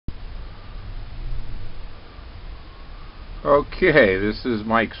Okay, this is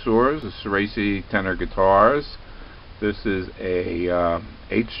Mike Soares'y, the Soares'y tenor guitars. This is a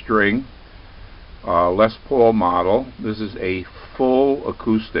 8-string Les Paul model. This is a full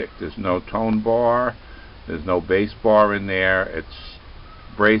acoustic. There's no tone bar, there's no bass bar in there. It's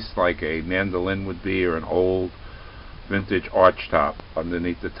braced like a mandolin would be, or an old vintage arch top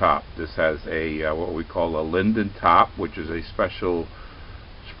underneath the top. This has a what we call a linden top, which is a special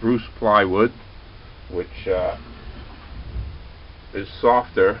spruce plywood, which is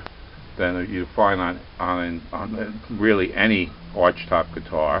softer than you find on really any arch top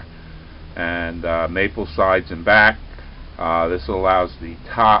guitar, and maple sides and back. This allows the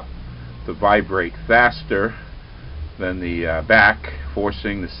top to vibrate faster than the back,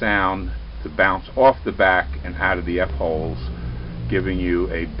 forcing the sound to bounce off the back and out of the F-holes, giving you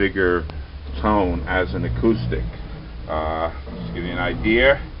a bigger tone as an acoustic. Just to give you an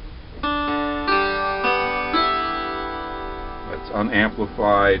idea,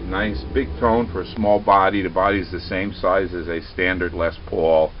 unamplified, nice big tone for a small body. The body is the same size as a standard Les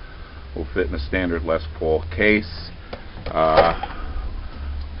Paul. Will fit in a standard Les Paul case. Come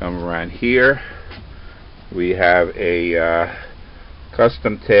around here, we have a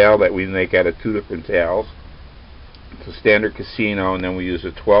custom tail that we make out of 2 different tails. It's a standard casino, and then we use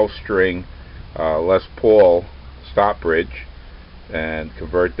a 12-string Les Paul stop bridge and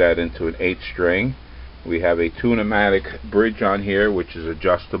convert that into an 8-string. We have a tune-o-matic bridge on here, which is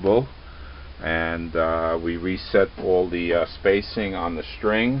adjustable, and we reset all the spacing on the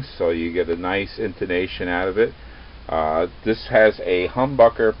strings, so you get a nice intonation out of it. This has a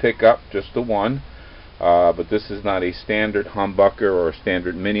humbucker pickup, just the one, but this is not a standard humbucker or a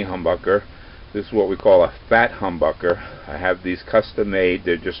standard mini humbucker. This is what we call a fat humbucker. I have these custom made.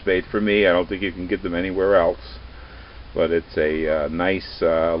 They're just made for me. I don't think you can get them anywhere else, but it's a nice,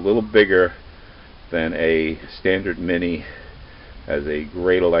 little bigger than a standard mini. Has a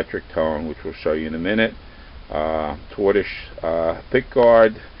great electric tone, which we'll show you in a minute. Tortoise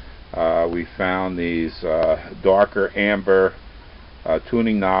pickguard. We found these darker amber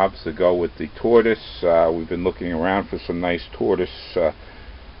tuning knobs that go with the tortoise. We've been looking around for some nice tortoise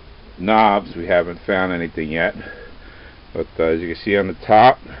knobs. We haven't found anything yet, but as you can see on the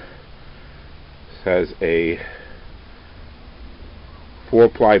top, this has a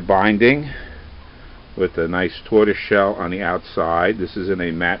 4-ply binding with a nice tortoise shell on the outside. This is in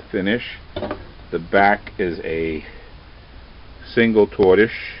a matte finish. The back is a single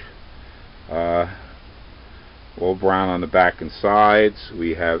tortoise, all brown on the back and sides.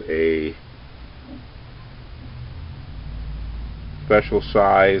 We have a special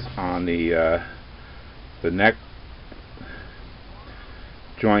size on the neck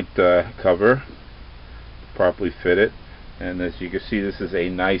joint cover, properly fitted. And as you can see, this is a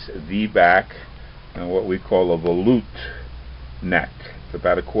nice V-back and what we call a volute neck. It's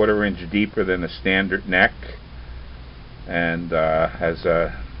about a 1/4 inch deeper than a standard neck, and has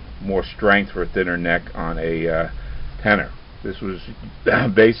more strength for a thinner neck on a tenor. This was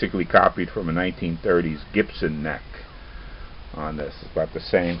basically copied from a 1930s Gibson neck on this. It's about the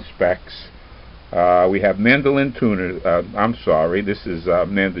same specs. We have mandolin tuners, this is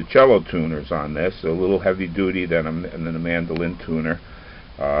mandocello tuners on this, a little heavy duty than a mandolin tuner.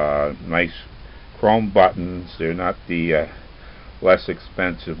 Nice chrome buttons. They're not the less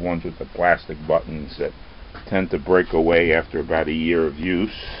expensive ones with the plastic buttons that tend to break away after about a year of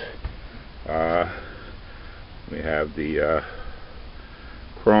use. We have the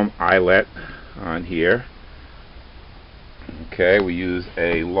chrome eyelet on here. Okay, we use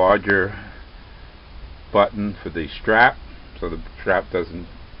a larger button for the strap, so the strap doesn't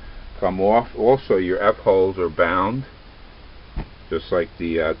come off. Also, your F-holes are bound, just like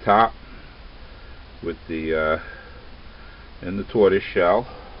the top, with the in the tortoise shell.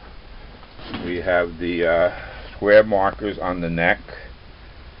 We have the square markers on the neck,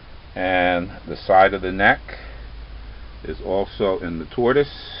 and the side of the neck is also in the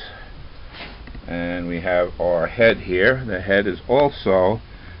tortoise. And we have our head here. The head is also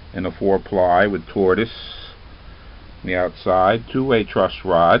in a 4-ply with tortoise on the outside, 2-way truss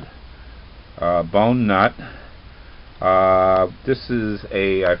rod, bone nut. This is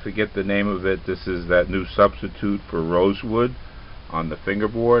I forget the name of it. This is that new substitute for rosewood on the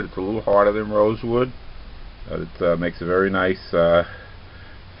fingerboard. It's a little harder than rosewood, but it makes a very nice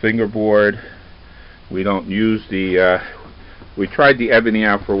fingerboard. We don't use the we tried the ebony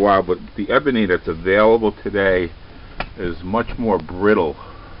out for a while, but the ebony that's available today is much more brittle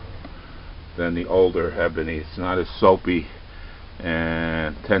than the older ebony. It's not as soapy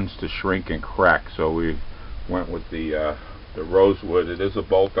and tends to shrink and crack, so we went with the rosewood. It is a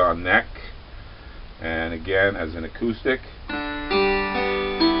bolt-on neck, And again, as an acoustic.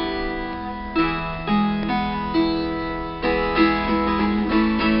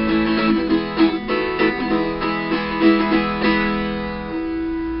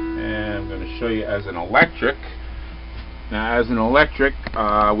 And I'm going to show you as an electric. Now, as an electric,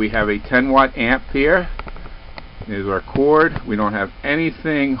 we have a 10-watt amp here. Here's our cord. We don't have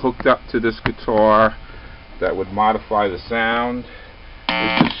anything hooked up to this guitar that would modify the sound.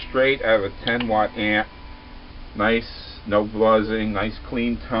 This is straight out of a 10-watt amp. Nice, no buzzing, nice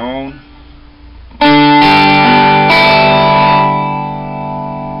clean tone.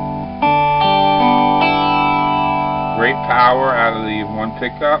 Great power out of the one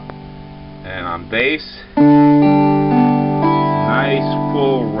pickup. And on bass, nice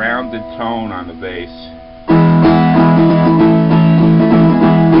full rounded tone on the bass.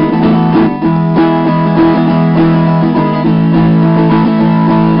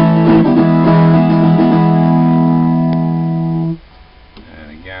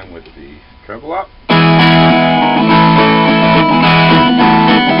 And again with the treble up. This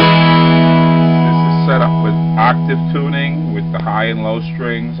is set up with octave tuning with the high and low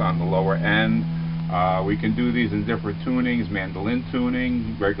strings on the lower end. We can do these in different tunings: mandolin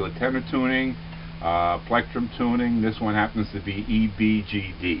tuning, regular tenor tuning, plectrum tuning. This one happens to be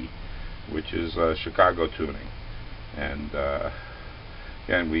EBGD, which is Chicago tuning. And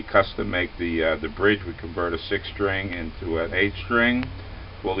again, we custom make the bridge. We convert a 6-string into an 8-string,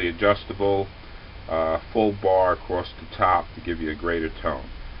 fully adjustable, full bar across the top to give you a greater tone.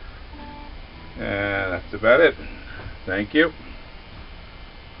 And that's about it. Thank you.